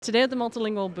Today at the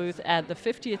Multilingual booth at the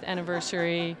 50th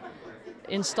anniversary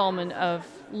installment of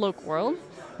LocWorld,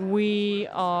 we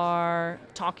are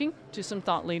talking to some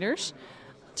thought leaders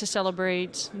to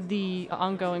celebrate the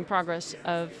ongoing progress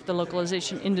of the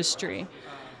localization industry.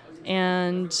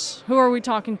 And who are we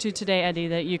talking to today, Eddie,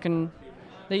 that you can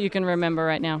remember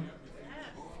right now?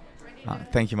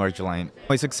 Thank you, Marjolaine.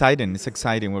 It's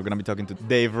exciting. We're going to be talking to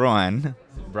Dave Rowan,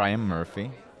 Brian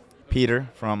Murphy, Peter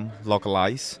from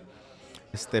Localize,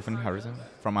 Stephen Harrison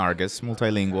from Argus,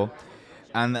 Multilingual,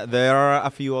 and there are a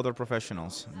few other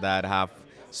professionals that have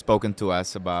spoken to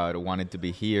us about wanting to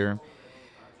be here.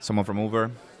 Someone from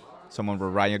Uber, someone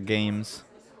from Riot Games,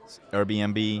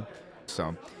 Airbnb.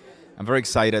 So I'm very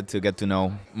excited to get to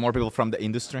know more people from the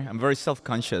industry. I'm very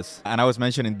self-conscious, and I was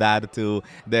mentioning that to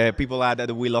the people at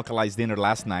the We Localize dinner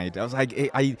last night. I was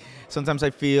like, I sometimes I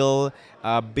feel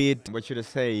a bit, what should I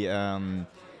say,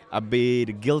 a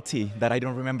bit guilty that I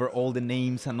don't remember all the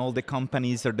names and all the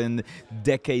companies or the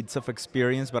decades of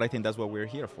experience, but I think that's what we're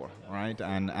here for, right?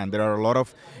 And there are a lot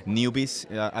of newbies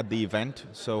at the event,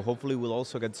 so hopefully we'll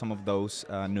also get some of those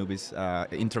newbies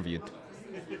interviewed.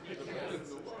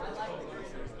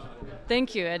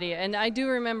 Thank you, Eddie. And I do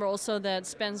remember also that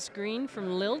Spence Green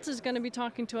from Lilt is going to be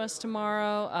talking to us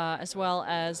tomorrow, as well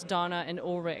as Donna and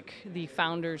Ulrich, the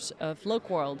founders of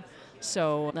LocWorld.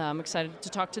 So I'm excited to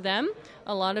talk to them.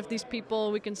 A lot of these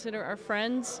people we consider our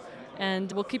friends,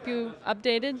 and we'll keep you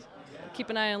updated. Keep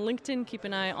an eye on LinkedIn, keep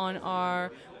an eye on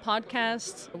our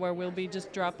podcast, where we'll be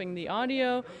just dropping the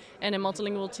audio, and in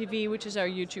Multilingual TV, which is our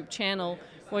YouTube channel,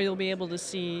 where you'll be able to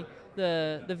see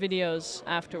the videos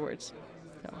afterwards.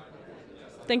 So,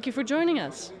 thank you for joining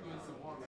us.